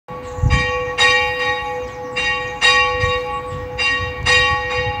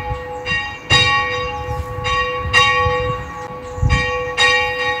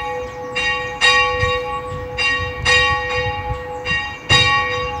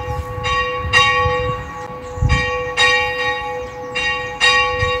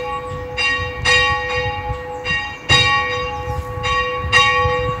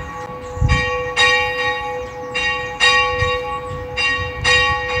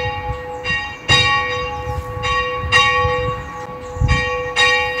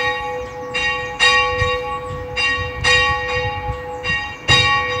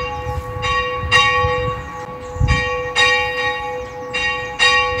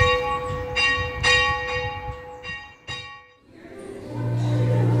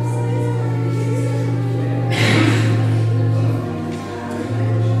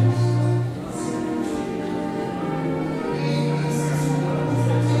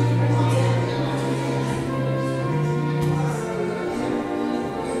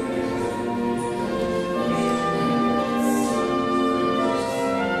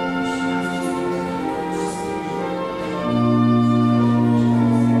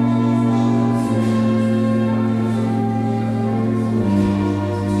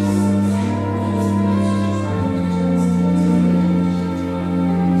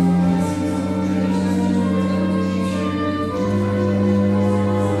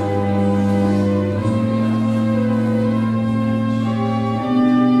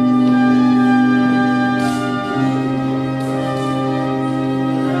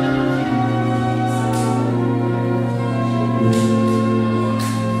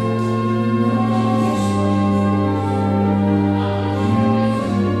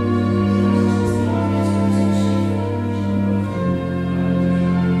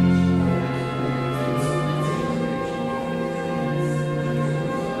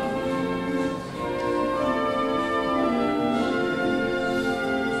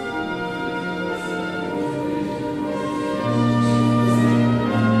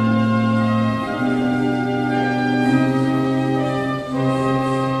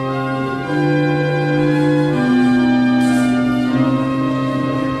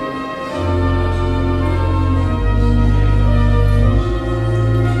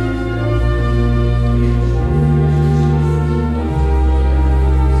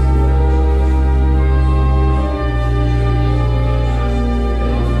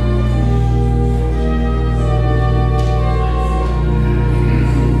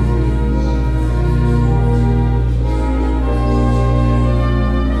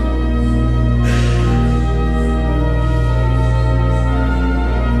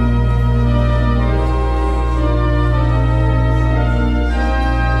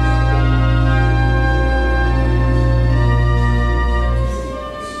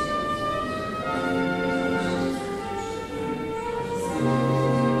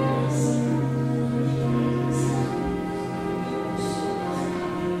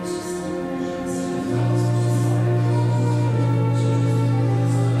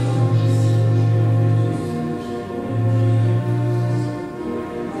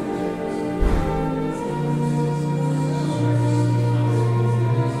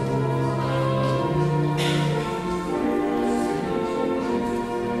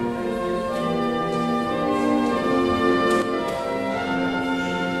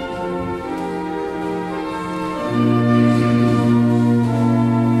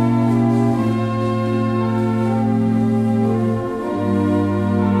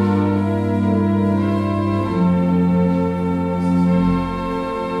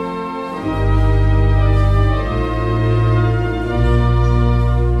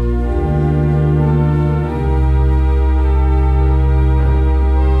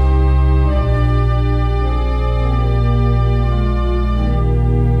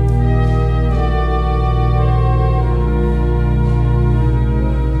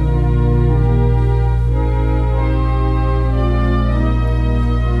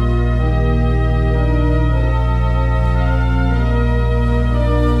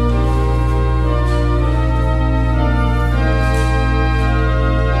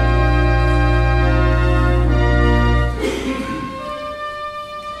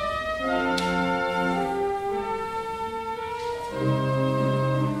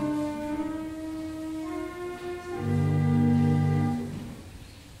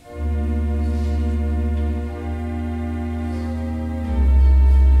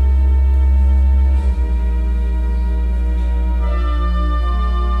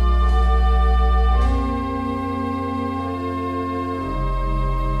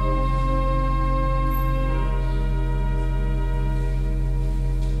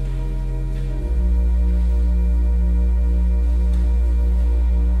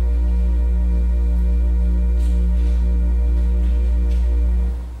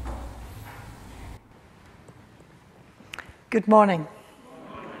Good morning,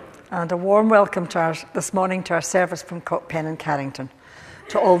 and a warm welcome this morning to our service from Cockpen and Carrington,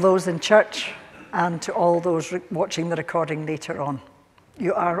 to all those in church and to all those watching the recording later on.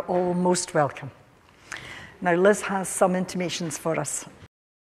 You are all most welcome. Now Liz has some intimations for us.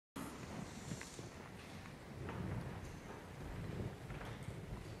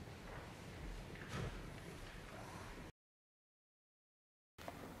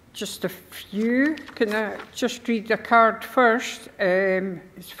 Just a few. Can I just read the card first?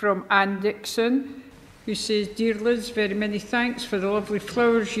 It's from Anne Dixon, who says, "Dear Liz, very many thanks for the lovely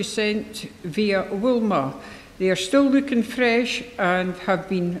flowers you sent via Wilma. They are still looking fresh and have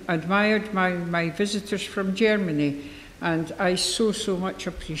been admired by my visitors from Germany, and I so much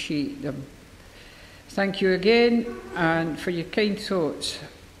appreciate them. Thank you again and for your kind thoughts,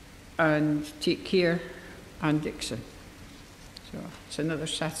 and take care, Anne Dixon." So it's another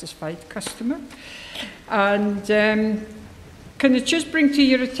satisfied customer. And can I just bring to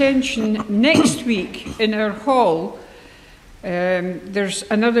your attention, next week in our hall, there's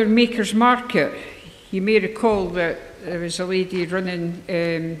another Maker's Market. You may recall that there was a lady running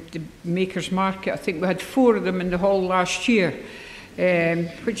the Maker's Market. I think we had 4 of them in the hall last year,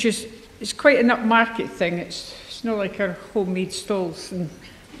 which is quite an upmarket thing. It's not like our homemade stalls and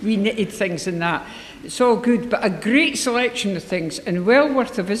re-knitted things and that. It's all good, but a great selection of things and well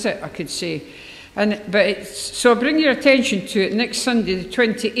worth a visit, I could say. So I bring your attention to it next Sunday, the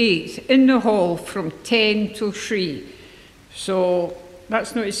 28th, in the hall from 10 till 3. So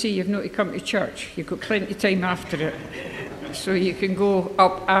that's not to say you've not to come to church. You've got plenty of time after it, so you can go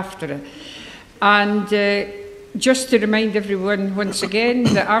up after it. And just to remind everyone once again,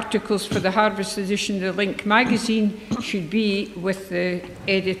 the articles for the Harvest edition of the Link magazine should be with the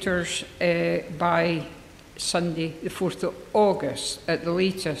editors by Sunday, the 4th of August at the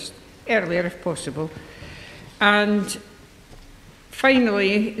latest, earlier if possible. And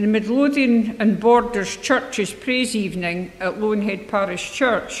finally, the Midlothian and Borders Churches Praise Evening at Loanhead Parish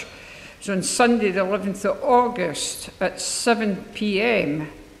Church is on Sunday, the 11th of August at 7 p.m.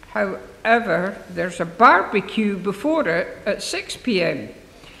 However, there's a barbecue before it at 6 p.m.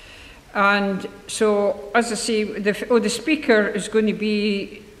 And so, as I say, the speaker is going to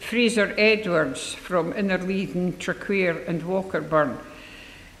be Fraser Edwards from Innerleithen, Traquair and Walkerburn.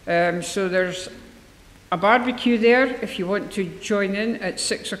 So there's a barbecue there if you want to join in at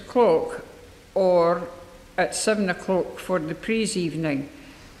 6 o'clock or at 7 o'clock for the praise evening.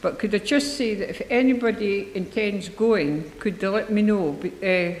 But could I just say that if anybody intends going, could they let me know?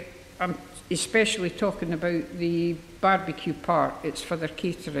 I'm especially talking about the barbecue part. It's for their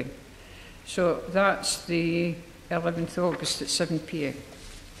catering. So that's the 11th of August at 7 p.m.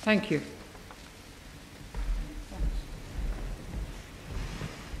 Thank you.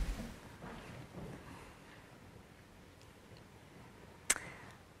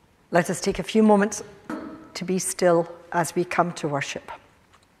 Let us take a few moments to be still as we come to worship.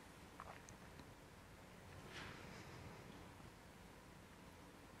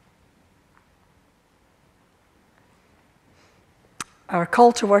 Our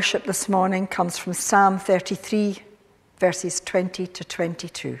call to worship this morning comes from Psalm 33, verses 20 to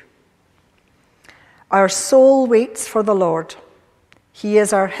 22. Our soul waits for the Lord. He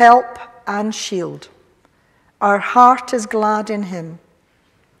is our help and shield. Our heart is glad in him,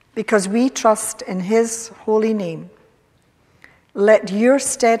 because we trust in his holy name. Let your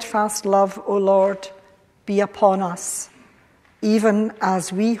steadfast love, O Lord, be upon us, even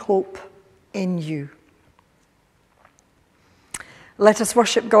as we hope in you. Let us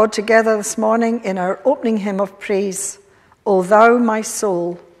worship God together this morning in our opening hymn of praise, O thou my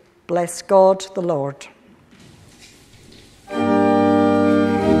soul, bless God the Lord.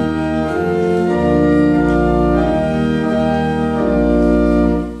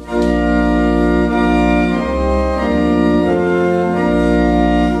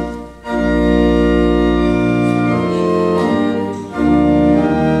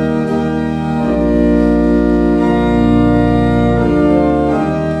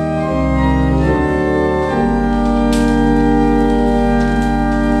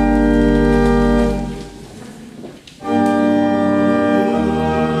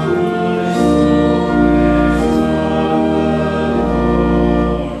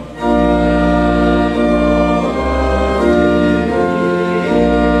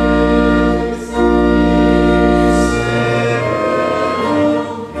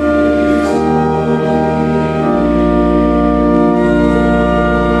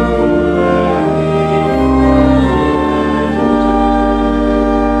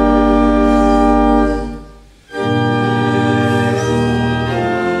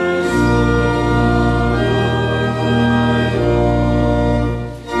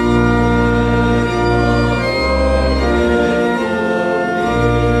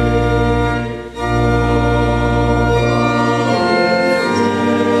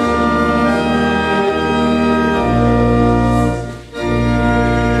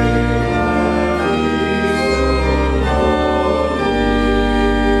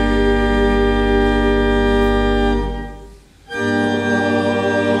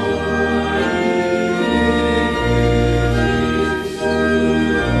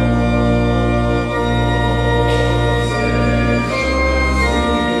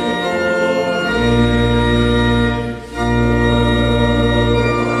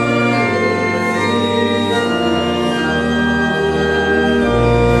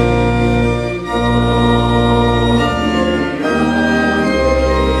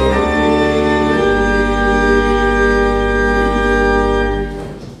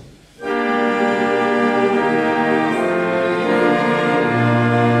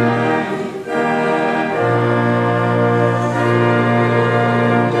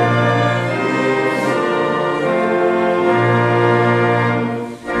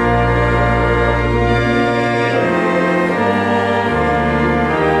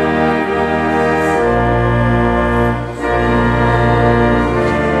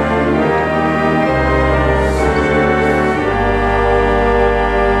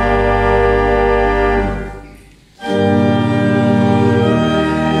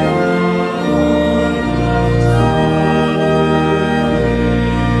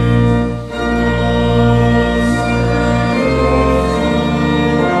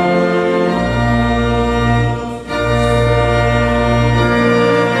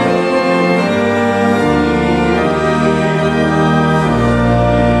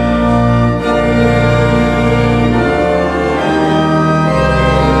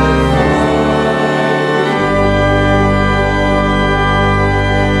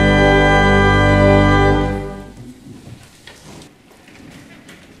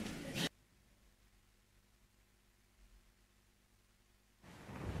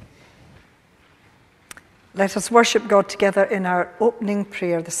 Let us worship God together in our opening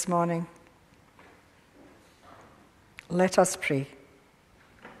prayer this morning. Let us pray.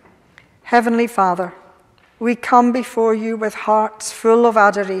 Heavenly Father, we come before you with hearts full of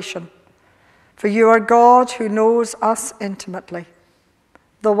adoration, for you are God who knows us intimately,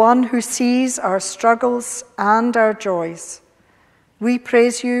 the one who sees our struggles and our joys. We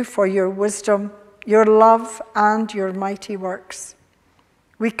praise you for your wisdom, your love, and your mighty works.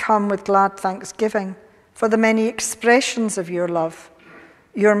 We come with glad thanksgiving for the many expressions of your love,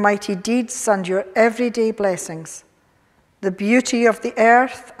 your mighty deeds and your everyday blessings, the beauty of the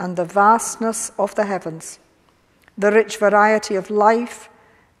earth and the vastness of the heavens, the rich variety of life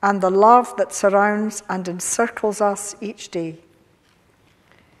and the love that surrounds and encircles us each day.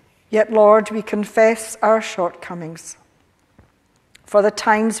 Yet, Lord, we confess our shortcomings. For the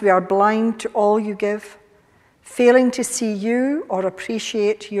times we are blind to all you give, failing to see you or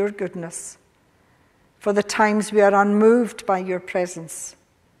appreciate your goodness. For the times we are unmoved by your presence,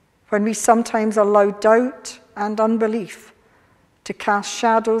 when we sometimes allow doubt and unbelief to cast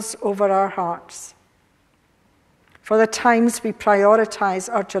shadows over our hearts. For the times we prioritize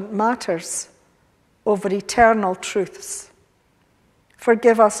urgent matters over eternal truths.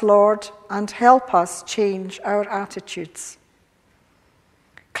 Forgive us, Lord, and help us change our attitudes.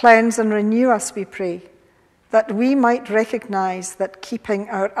 Cleanse and renew us, we pray, that we might recognize that keeping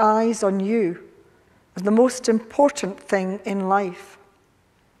our eyes on you is the most important thing in life.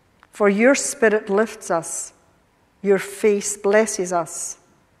 For your Spirit lifts us, your face blesses us,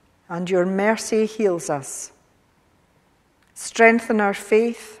 and your mercy heals us. Strengthen our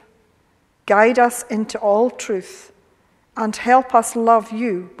faith, guide us into all truth, and help us love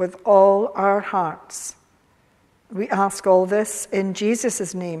you with all our hearts. We ask all this in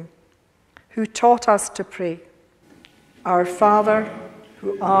Jesus' name, who taught us to pray. Our Father,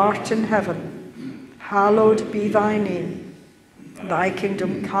 who art in heaven, hallowed be thy name. Thy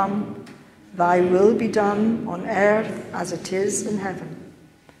kingdom come, thy will be done on earth as it is in heaven.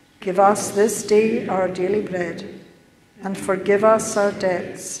 Give us this day our daily bread, and forgive us our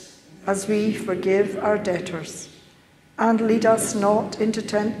debts, as we forgive our debtors. And lead us not into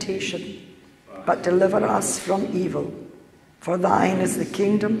temptation, but deliver us from evil. For thine is the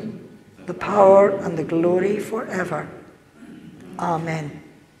kingdom, the power, and the glory forever. Amen.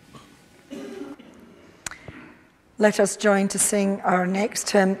 Let us join to sing our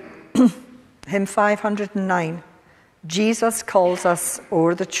next hymn, hymn 509, Jesus Calls Us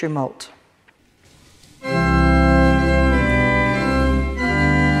O'er the Tumult. Jesus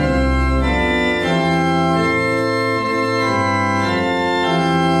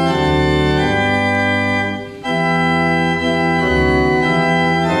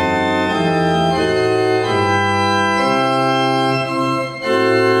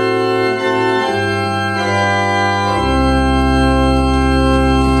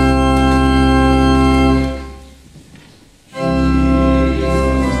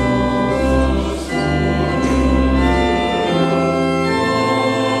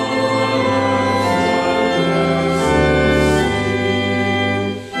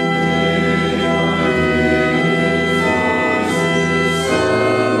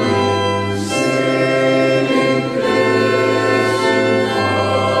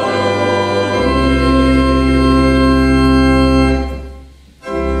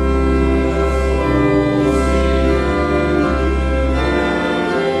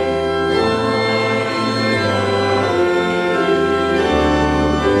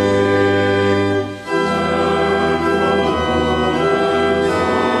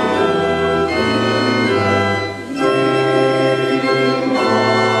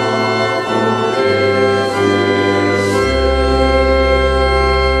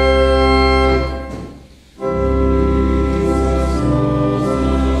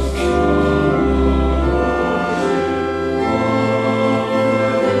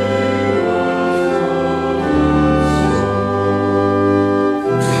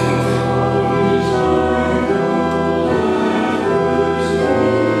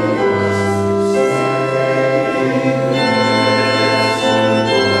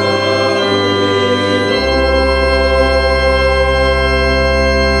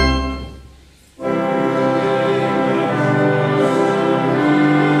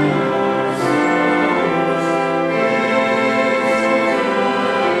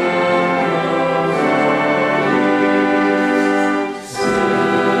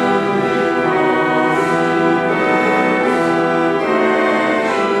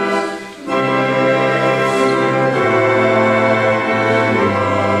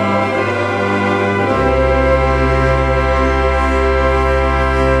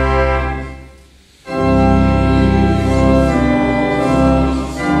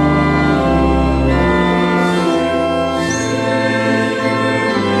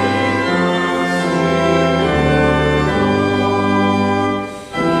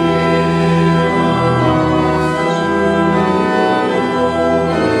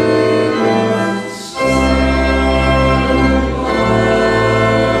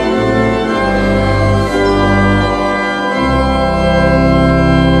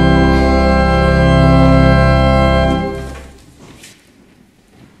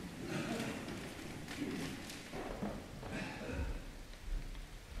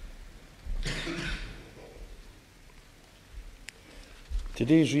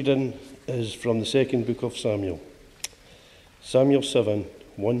Today's reading is from the second book of Samuel. Samuel 7,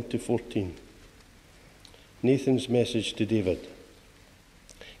 1 to 14. Nathan's message to David.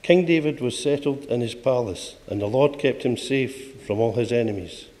 King David was settled in his palace, and the Lord kept him safe from all his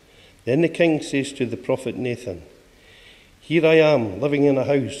enemies. Then the king says to the prophet Nathan, "Here I am, living in a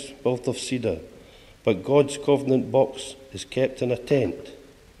house built of cedar, but God's covenant box is kept in a tent."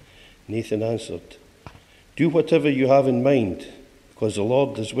 Nathan answered, "Do whatever you have in mind, because the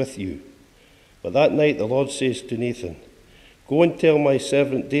Lord is with you." But that night the Lord says to Nathan, "Go and tell my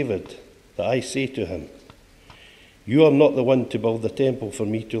servant David that I say to him, you are not the one to build the temple for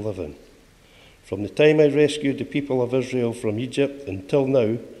me to live in. From the time I rescued the people of Israel from Egypt until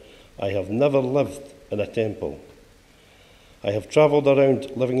now, I have never lived in a temple. I have travelled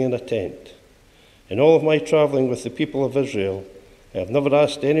around living in a tent. In all of my travelling with the people of Israel, I have never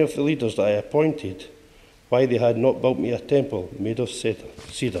asked any of the leaders that I appointed why they had not built me a temple made of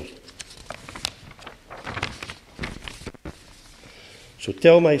cedar. So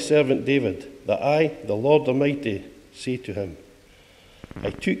tell my servant David that I, the Lord Almighty, say to him,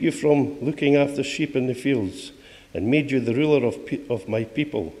 I took you from looking after sheep in the fields and made you the ruler of my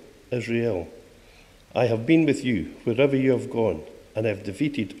people, Israel. I have been with you wherever you have gone, and I have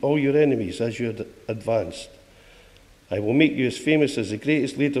defeated all your enemies as you had advanced. I will make you as famous as the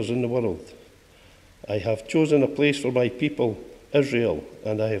greatest leaders in the world. I have chosen a place for my people, Israel,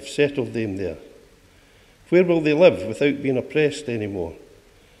 and I have settled them there. Where will they live without being oppressed anymore?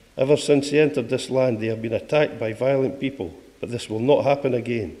 Ever since they entered this land, they have been attacked by violent people, but this will not happen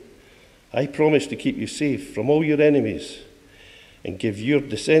again. I promise to keep you safe from all your enemies and give your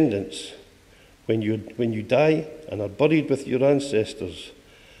descendants, when you die and are buried with your ancestors,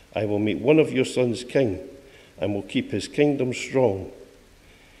 I will make one of your sons king and will keep his kingdom strong.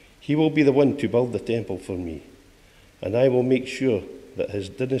 He will be the one to build the temple for me, and I will make sure that his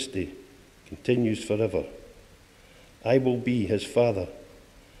dynasty continues forever. I will be his father,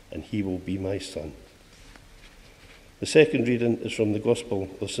 and he will be my son." The second reading is from the Gospel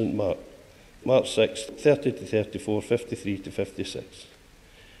of St. Mark, Mark 6, 30 to 34, 53 to 56.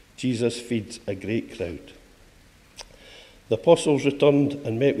 Jesus feeds a great crowd. The apostles returned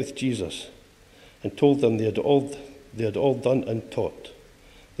and met with Jesus and told them they had all done and taught.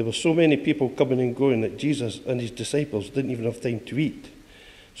 There were so many people coming and going that Jesus and his disciples didn't even have time to eat.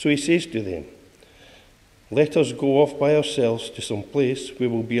 So he says to them, "Let us go off by ourselves to some place where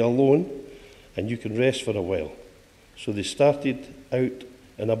we'll be alone and you can rest for a while." So they started out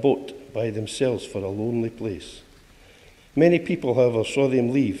in a boat by themselves for a lonely place. Many people, however, saw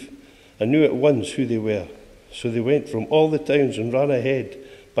them leave and knew at once who they were. So they went from all the towns and ran ahead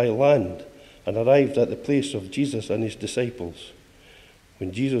by land and arrived at the place of Jesus and his disciples.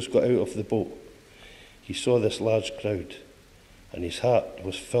 When Jesus got out of the boat, he saw this large crowd, and his heart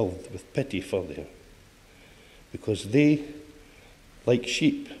was filled with pity for them, because they were like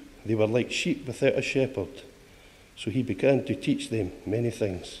sheep without a shepherd. So he began to teach them many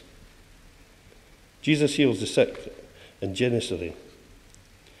things. Jesus heals the sick in Gennesaret.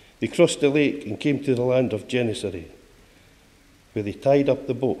 They crossed the lake and came to the land of Gennesaret, where they tied up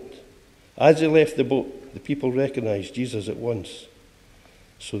the boat. As they left the boat, the people recognized Jesus at once.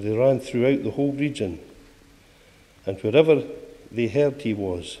 So they ran throughout the whole region, and wherever they heard he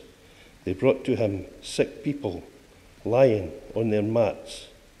was, they brought to him sick people lying on their mats.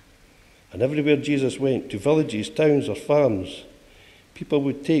 And everywhere Jesus went, to villages, towns, or farms, people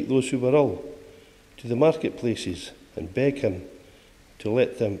would take those who were ill to the marketplaces and beg him to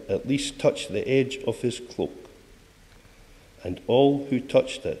let them at least touch the edge of his cloak. And all who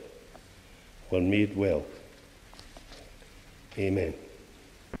touched it were made well. Amen.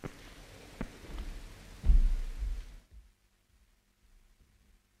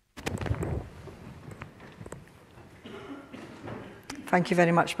 Thank you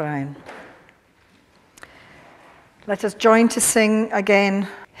very much, Brian. Let us join to sing again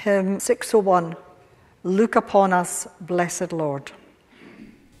hymn 601, "Look upon us, blessed Lord."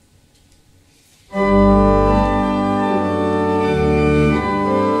 Look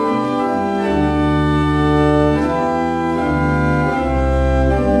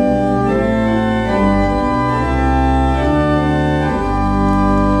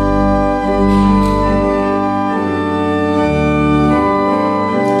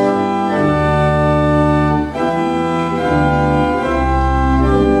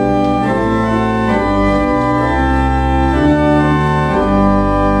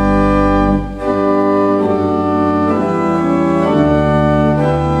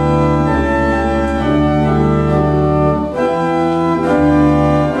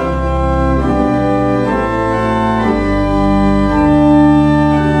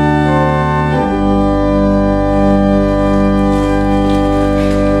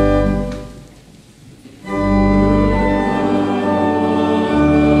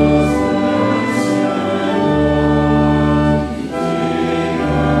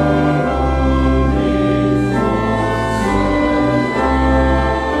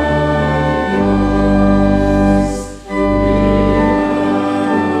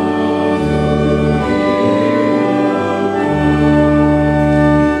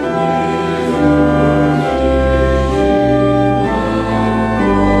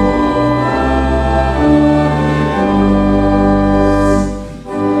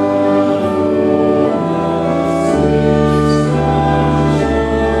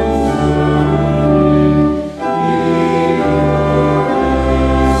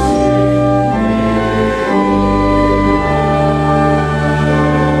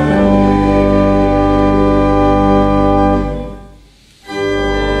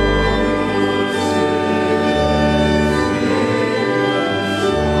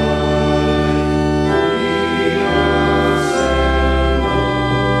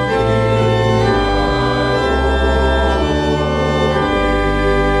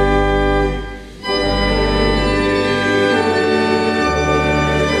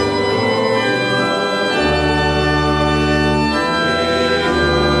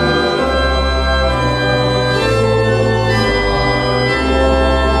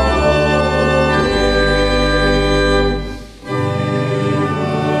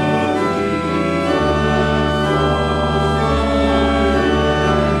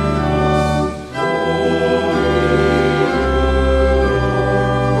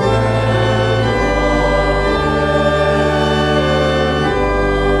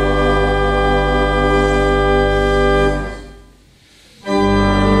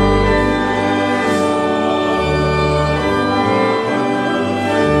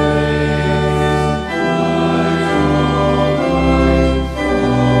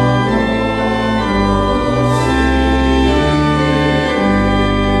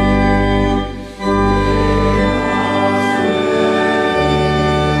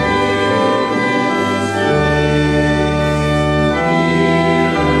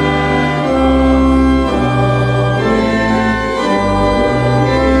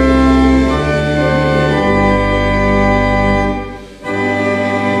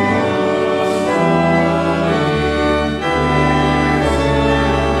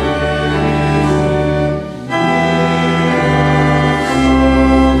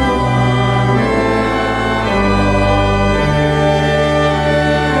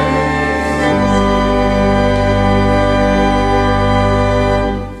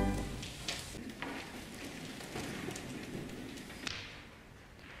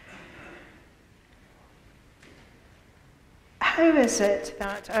is it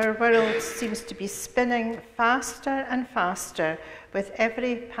that our world seems to be spinning faster and faster with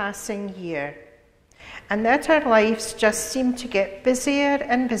every passing year, and that our lives just seem to get busier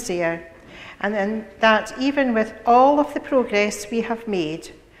and busier, and then that even with all of the progress we have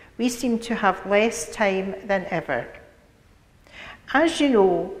made, we seem to have less time than ever. As you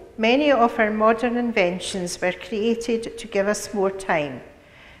know, many of our modern inventions were created to give us more time.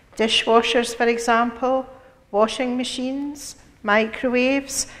 Dishwashers, for example, washing machines,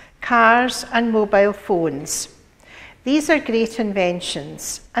 microwaves, cars, and mobile phones. These are great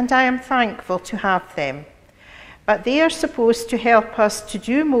inventions, and I am thankful to have them. But they are supposed to help us to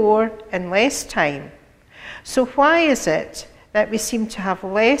do more in less time. So why is it that we seem to have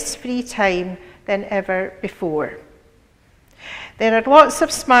less free time than ever before? There are lots of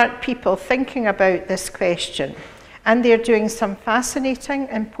smart people thinking about this question, and they're doing some fascinating,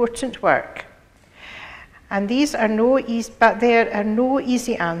 important work. And there are no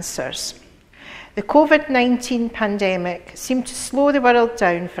easy answers. The COVID-19 pandemic seemed to slow the world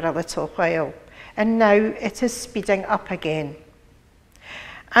down for a little while, and now it is speeding up again.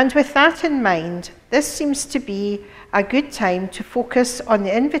 And with that in mind, this seems to be a good time to focus on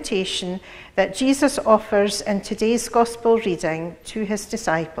the invitation that Jesus offers in today's Gospel reading to his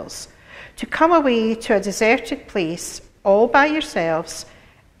disciples, to come away to a deserted place all by yourselves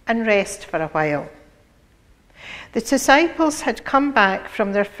and rest for a while. The disciples had come back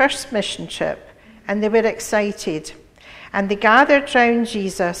from their first mission trip, and they were excited, and they gathered round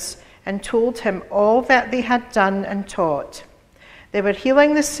Jesus and told him all that they had done and taught. They were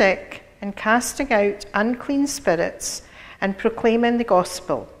healing the sick and casting out unclean spirits and proclaiming the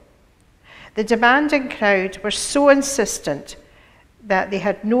gospel. The demanding crowd were so insistent that they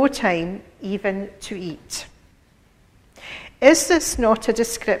had no time even to eat. Is this not a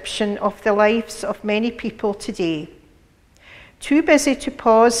description of the lives of many people today? Too busy to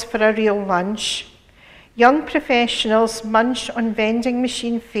pause for a real lunch, young professionals munch on vending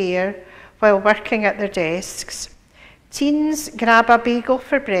machine fare while working at their desks. Teens grab a bagel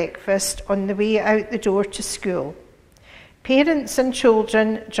for breakfast on the way out the door to school. Parents and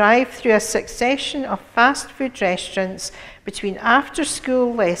children drive through a succession of fast food restaurants between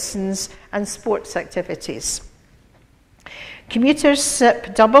after-school lessons and sports activities. Commuters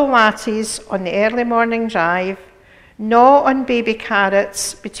sip double lattes on the early morning drive, gnaw on baby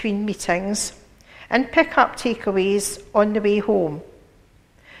carrots between meetings, and pick up takeaways on the way home.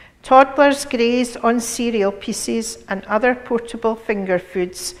 Toddlers graze on cereal pieces and other portable finger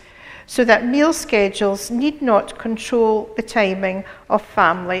foods so that meal schedules need not control the timing of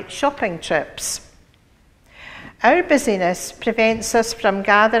family shopping trips. Our busyness prevents us from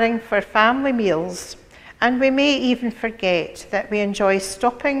gathering for family meals, and we may even forget that we enjoy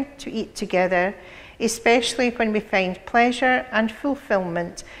stopping to eat together, especially when we find pleasure and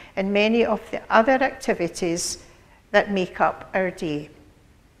fulfillment in many of the other activities that make up our day.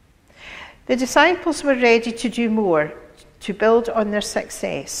 The disciples were ready to do more to build on their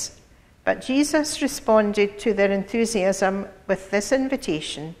success, but Jesus responded to their enthusiasm with this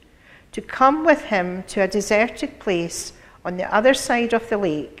invitation to come with him to a deserted place on the other side of the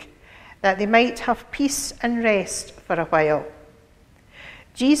lake, that they might have peace and rest for a while.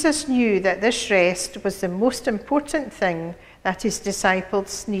 Jesus knew that this rest was the most important thing that his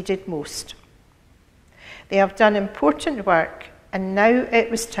disciples needed most. They have done important work, and now it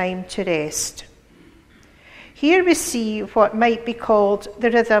was time to rest. Here we see what might be called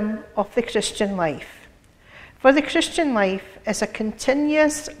the rhythm of the Christian life. For the Christian life is a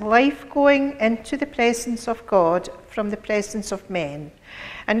continuous life going into the presence of God from the presence of men,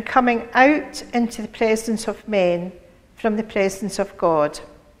 and coming out into the presence of men from the presence of God.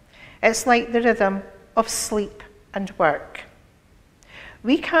 It's like the rhythm of sleep and work.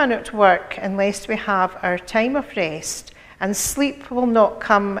 We cannot work unless we have our time of rest, and sleep will not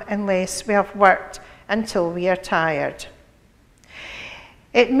come unless we have worked until we are tired.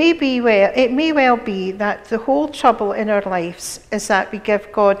 It may well be that the whole trouble in our lives is that we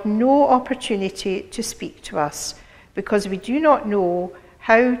give God no opportunity to speak to us because we do not know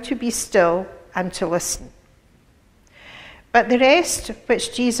how to be still and to listen. But the rest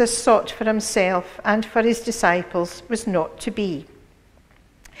which Jesus sought for himself and for his disciples was not to be.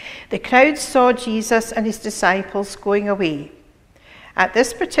 The crowd saw Jesus and his disciples going away. At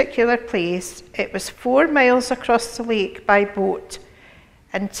this particular place, it was 4 miles across the lake by boat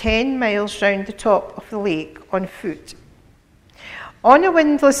and 10 miles round the top of the lake on foot. On a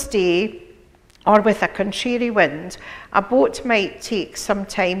windless day, or with a contrary wind, a boat might take some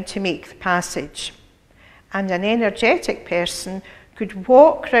time to make the passage, and an energetic person could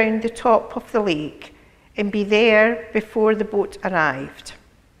walk round the top of the lake and be there before the boat arrived.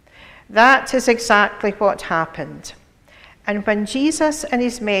 That is exactly what happened. And when Jesus and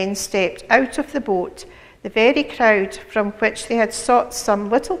his men stepped out of the boat, the very crowd from which they had sought some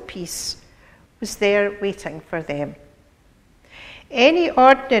little peace was there waiting for them. Any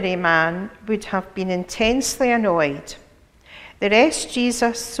ordinary man would have been intensely annoyed. The rest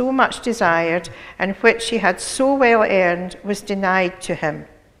Jesus so much desired, and which he had so well earned, was denied to him.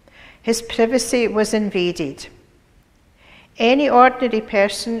 His privacy was invaded. Any ordinary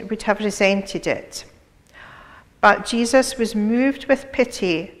person would have resented it. But Jesus was moved with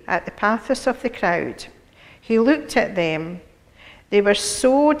pity at the pathos of the crowd. He looked at them. They were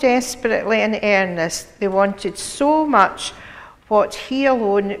so desperately in earnest. They wanted so much what he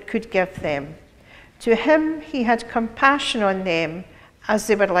alone could give them. To him, he had compassion on them, as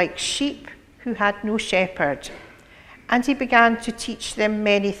they were like sheep who had no shepherd. And he began to teach them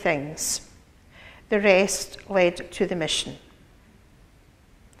many things. The rest led to the mission.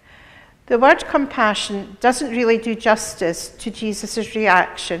 The word compassion doesn't really do justice to Jesus'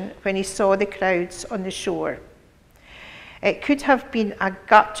 reaction when he saw the crowds on the shore. It could have been a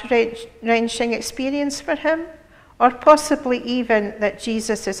gut-wrenching experience for him, or possibly even that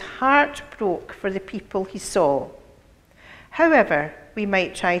Jesus' heart broke for the people he saw. However we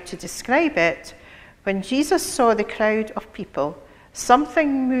might try to describe it, when Jesus saw the crowd of people,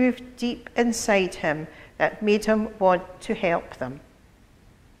 something moved deep inside him that made him want to help them.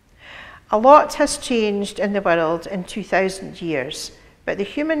 A lot has changed in the world in 2,000 years, but the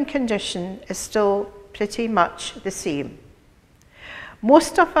human condition is still pretty much the same.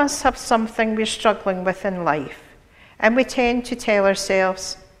 Most of us have something we're struggling with in life, and we tend to tell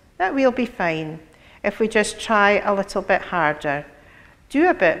ourselves that we'll be fine if we just try a little bit harder, do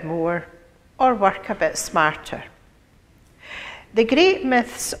a bit more, or work a bit smarter. The great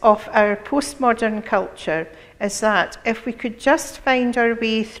myths of our postmodern culture is that if we could just find our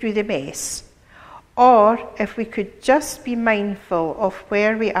way through the mess, or if we could just be mindful of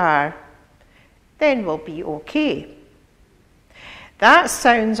where we are, then we'll be okay. That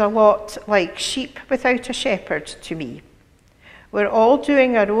sounds a lot like sheep without a shepherd to me. We're all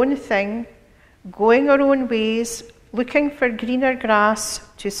doing our own thing, going our own ways, looking for greener grass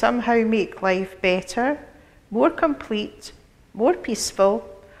to somehow make life better, more complete, more peaceful,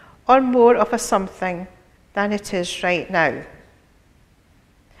 or more of a something than it is right now.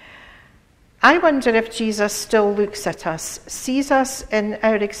 I wonder if Jesus still looks at us, sees us in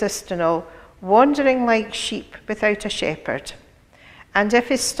our existential, wandering like sheep without a shepherd, and if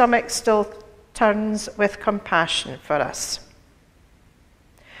his stomach still turns with compassion for us.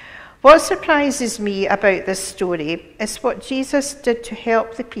 What surprises me about this story is what Jesus did to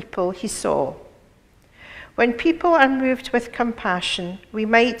help the people he saw. When people are moved with compassion, we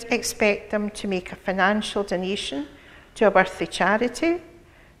might expect them to make a financial donation to a worthy charity,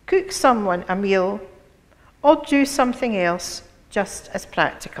 cook someone a meal, or do something else just as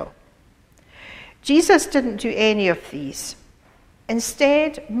practical. Jesus didn't do any of these.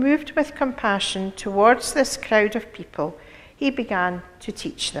 Instead, moved with compassion towards this crowd of people, he began to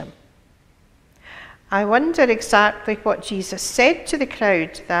teach them. I wonder exactly what Jesus said to the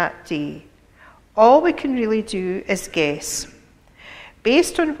crowd that day. All we can really do is guess,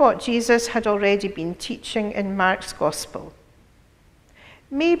 based on what Jesus had already been teaching in Mark's Gospel.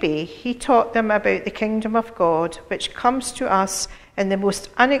 Maybe he taught them about the kingdom of God, which comes to us in the most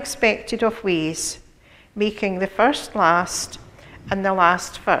unexpected of ways, making the first last and the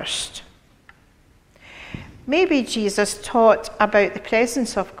last first. Maybe Jesus taught about the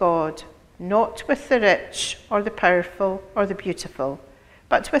presence of God, not with the rich or the powerful or the beautiful,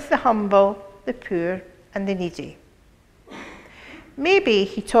 but with the humble, the poor, and the needy. Maybe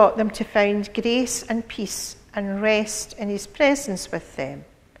he taught them to find grace and peace and rest in his presence with them,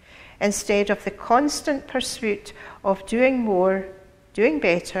 instead of the constant pursuit of doing more, doing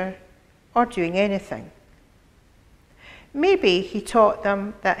better, or doing anything. Maybe he taught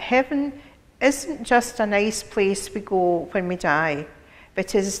them that heaven isn't just a nice place we go when we die,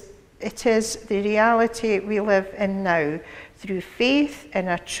 but it is the reality we live in now through faith in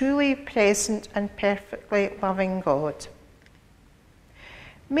a truly present and perfectly loving God.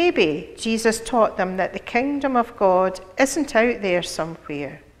 Maybe Jesus taught them that the kingdom of God isn't out there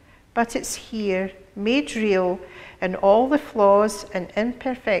somewhere, but it's here, made real in all the flaws and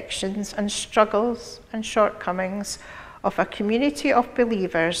imperfections and struggles and shortcomings of a community of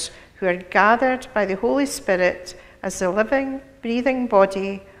believers who are gathered by the Holy Spirit as the living, breathing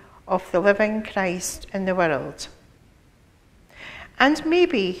body of the living Christ in the world. And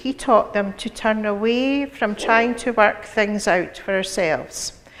maybe he taught them to turn away from trying to work things out for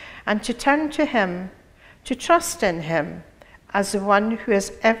ourselves and to turn to him, to trust in him as the one who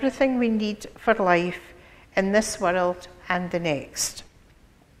has everything we need for life in this world and the next.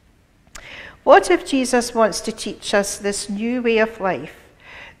 What if Jesus wants to teach us this new way of life,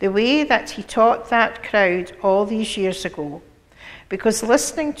 the way that he taught that crowd all these years ago? Because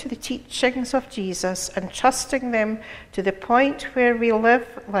listening to the teachings of Jesus and trusting them to the point where we live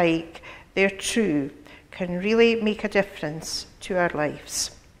like they're true can really make a difference to our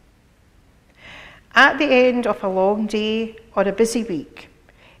lives. At the end of a long day or a busy week,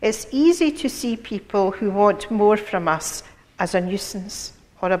 it's easy to see people who want more from us as a nuisance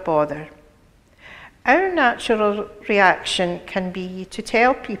or a bother. Our natural reaction can be to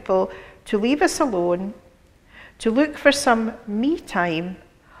tell people to leave us alone, to look for some me time,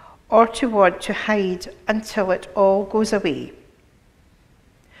 or to want to hide until it all goes away.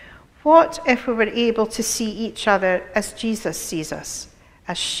 What if we were able to see each other as Jesus sees us,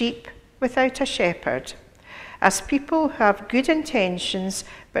 as sheep without a shepherd, as people who have good intentions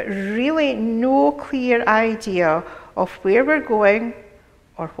but really no clear idea of where we're going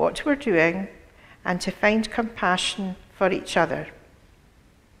or what we're doing, and to find compassion for each other?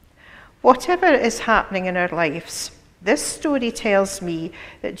 Whatever is happening in our lives, this story tells me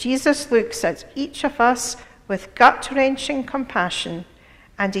that Jesus looks at each of us with gut-wrenching compassion,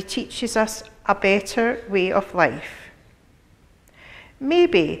 and he teaches us a better way of life.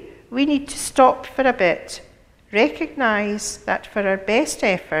 Maybe we need to stop for a bit, recognise that for our best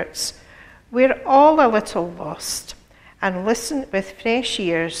efforts, we're all a little lost, and listen with fresh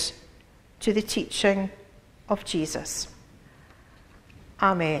ears to the teaching of Jesus.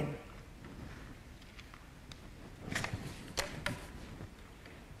 Amen.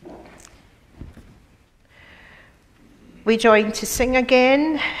 We join to sing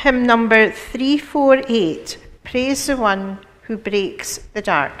again, hymn number 348, Praise the One Who Breaks the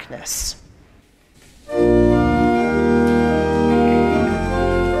Darkness.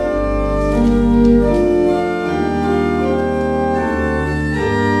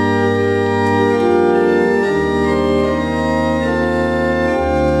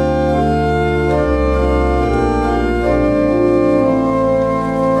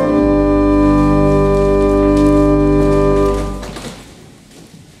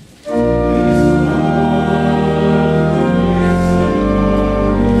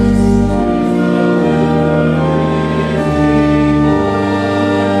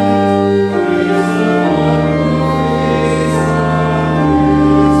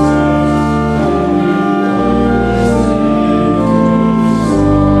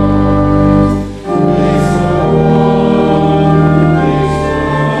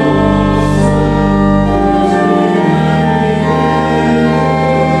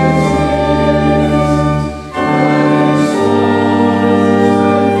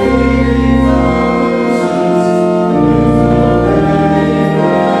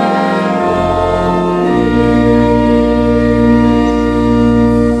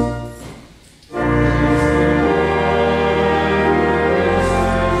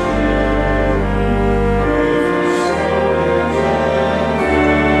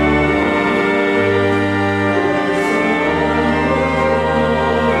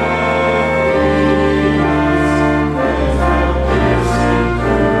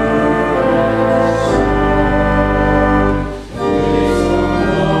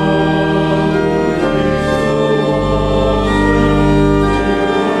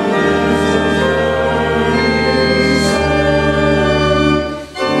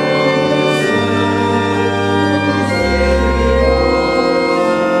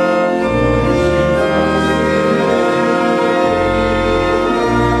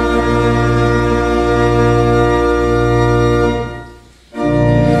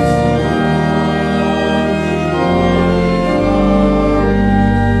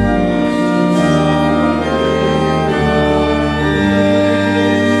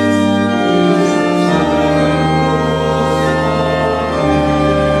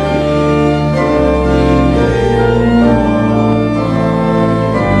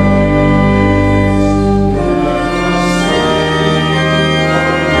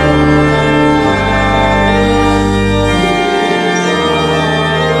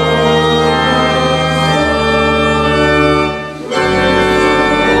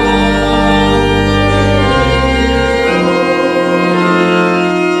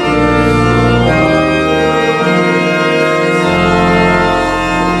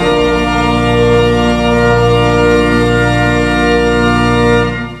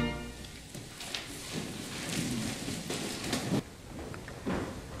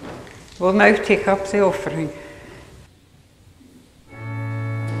 We'll now take up the offering.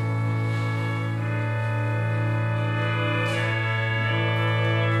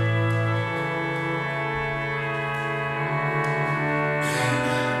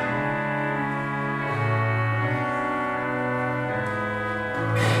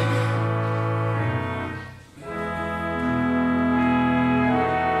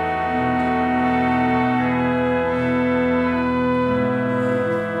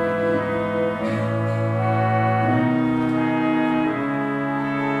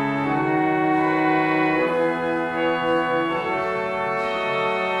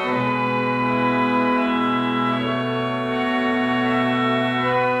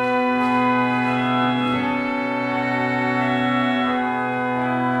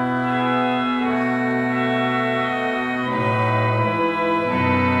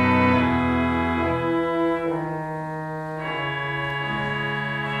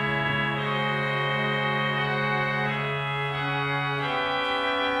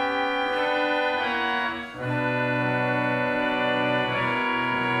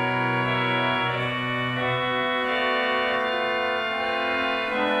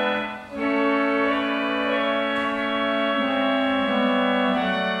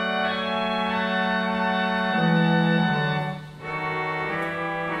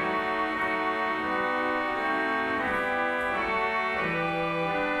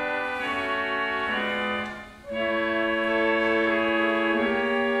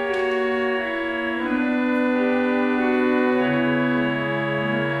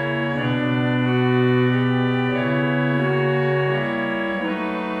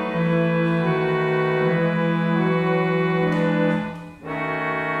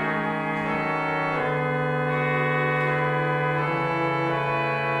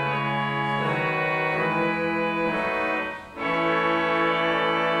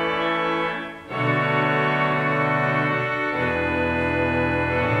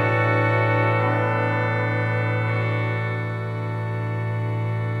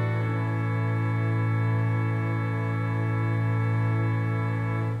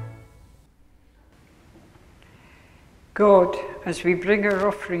 God, as we bring our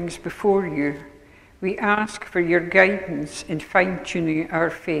offerings before you, we ask for your guidance in fine-tuning our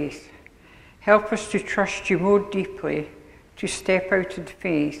faith. Help us to trust you more deeply, to step out in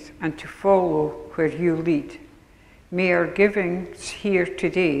faith and to follow where you lead. May our givings here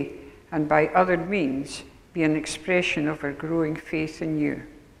today and by other means be an expression of our growing faith in you.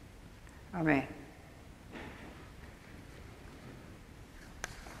 Amen.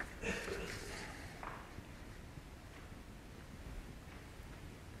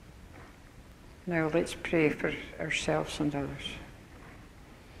 Now let's pray for ourselves and others.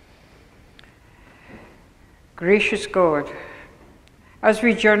 Gracious God, as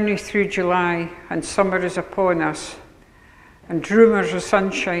we journey through July and summer is upon us, and rumours of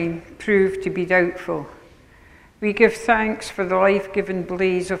sunshine prove to be doubtful, we give thanks for the life-giving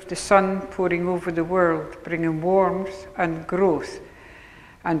blaze of the sun pouring over the world, bringing warmth and growth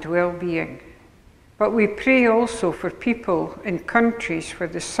and well-being. But we pray also for people in countries where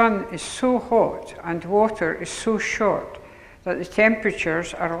the sun is so hot and water is so short that the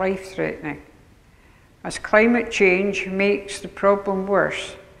temperatures are life-threatening. As climate change makes the problem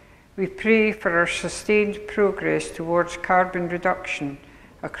worse, we pray for our sustained progress towards carbon reduction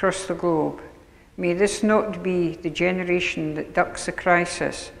across the globe. May this not be the generation that ducks the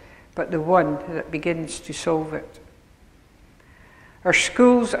crisis, but the one that begins to solve it. Our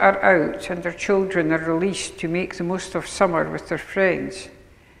schools are out and our children are released to make the most of summer with their friends.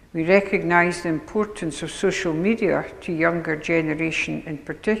 We recognise the importance of social media to younger generation in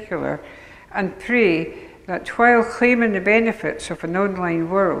particular, and pray that while claiming the benefits of an online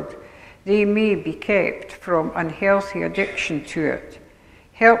world, they may be kept from unhealthy addiction to it.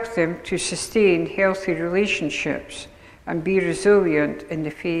 Help them to sustain healthy relationships and be resilient in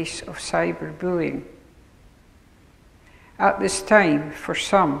the face of cyberbullying. At this time, for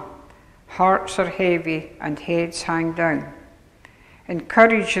some, hearts are heavy and heads hang down.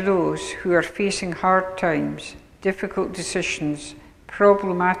 Encourage those who are facing hard times, difficult decisions,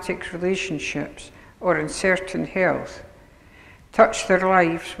 problematic relationships, or uncertain health. Touch their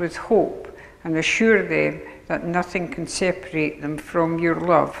lives with hope and assure them that nothing can separate them from your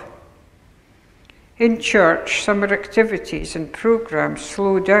love. In church, summer activities and programs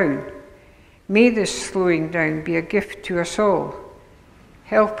slow down. May this slowing down be a gift to us all.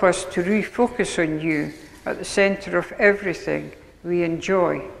 Help us to refocus on you at the centre of everything we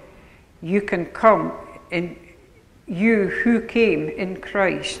enjoy. You can come in, you who came in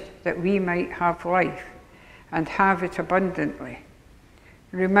Christ that we might have life and have it abundantly.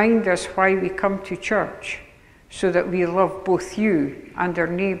 Remind us why we come to church, so that we love both you and our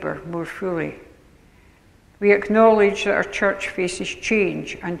neighbour more fully. We acknowledge that our church faces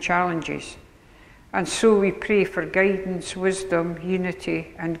change and challenges, and so we pray for guidance, wisdom,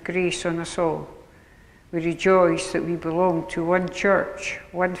 unity, and grace on us all. We rejoice that we belong to one church,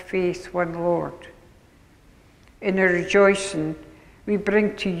 one faith, one Lord. In our rejoicing, we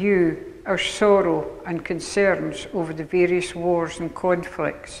bring to you our sorrow and concerns over the various wars and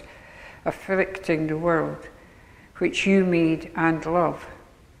conflicts afflicting the world, which you made and love.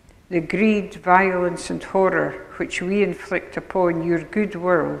 The greed, violence, and horror which we inflict upon your good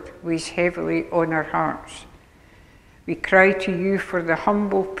world weighs heavily on our hearts. We cry to you for the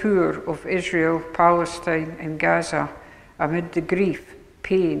humble poor of Israel, Palestine, and Gaza, amid the grief,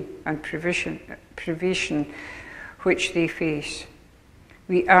 pain, and privation which they face.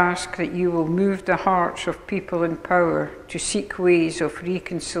 We ask that you will move the hearts of people in power to seek ways of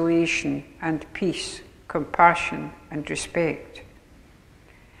reconciliation and peace, compassion, and respect.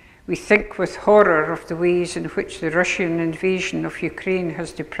 We think with horror of the ways in which the Russian invasion of Ukraine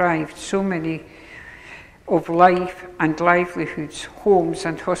has deprived so many of life and livelihoods, homes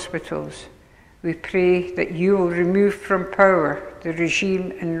and hospitals. We pray that you will remove from power the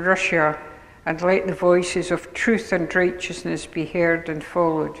regime in Russia and let the voices of truth and righteousness be heard and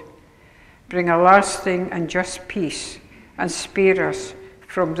followed. Bring a lasting and just peace and spare us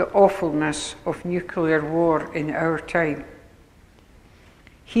from the awfulness of nuclear war in our time.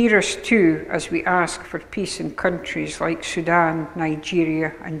 Hear us too as we ask for peace in countries like Sudan,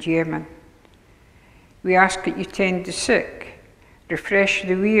 Nigeria, and Yemen. We ask that you tend the sick, refresh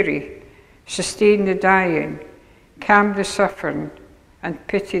the weary, sustain the dying, calm the suffering, and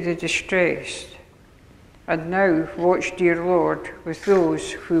pity the distressed. And now watch, dear Lord, with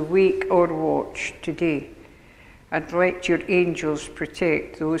those who wake or watch today, and let your angels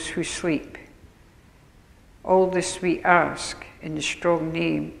protect those who sleep. All this we ask in the strong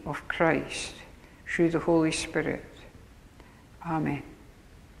name of Christ, through the Holy Spirit. Amen.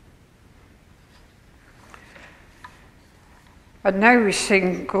 And now we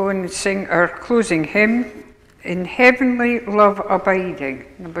go and sing our closing hymn, In heavenly love abiding,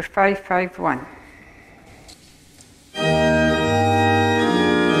 number 551.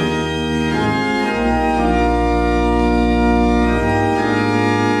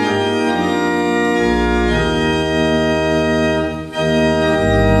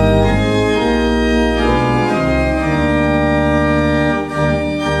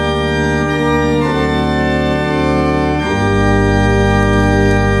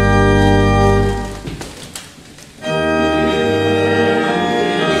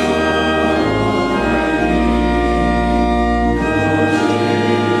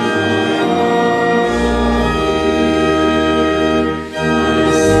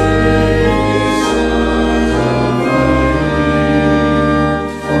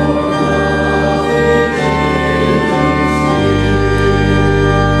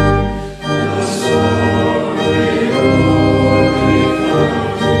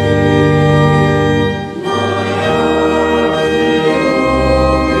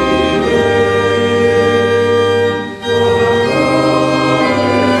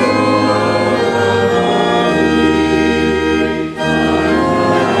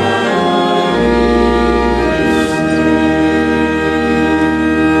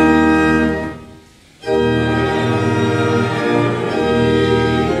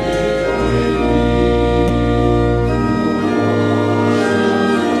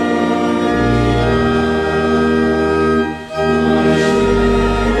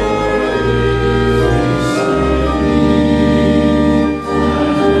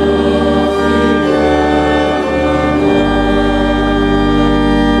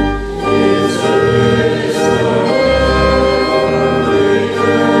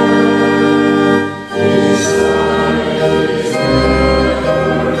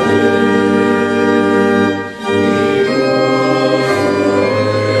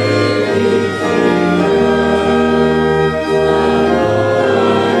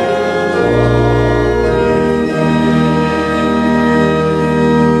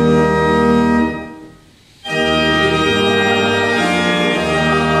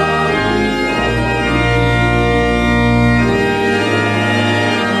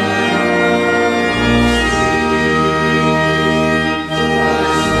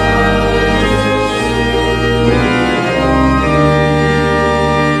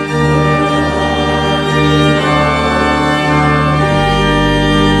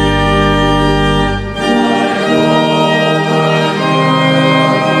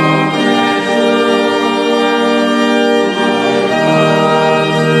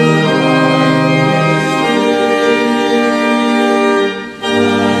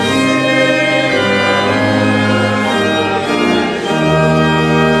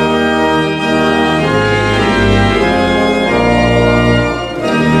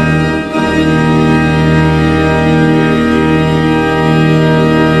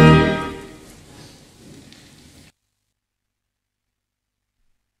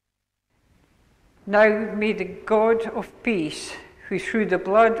 Now may the God of peace, who through the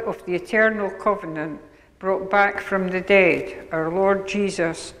blood of the eternal covenant brought back from the dead our Lord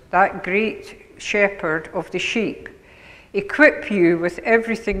Jesus, that great shepherd of the sheep, equip you with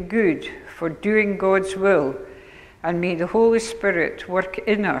everything good for doing God's will, and may the Holy Spirit work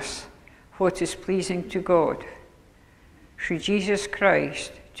in us what is pleasing to God. Through Jesus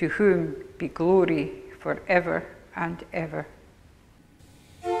Christ, to whom be glory forever and ever.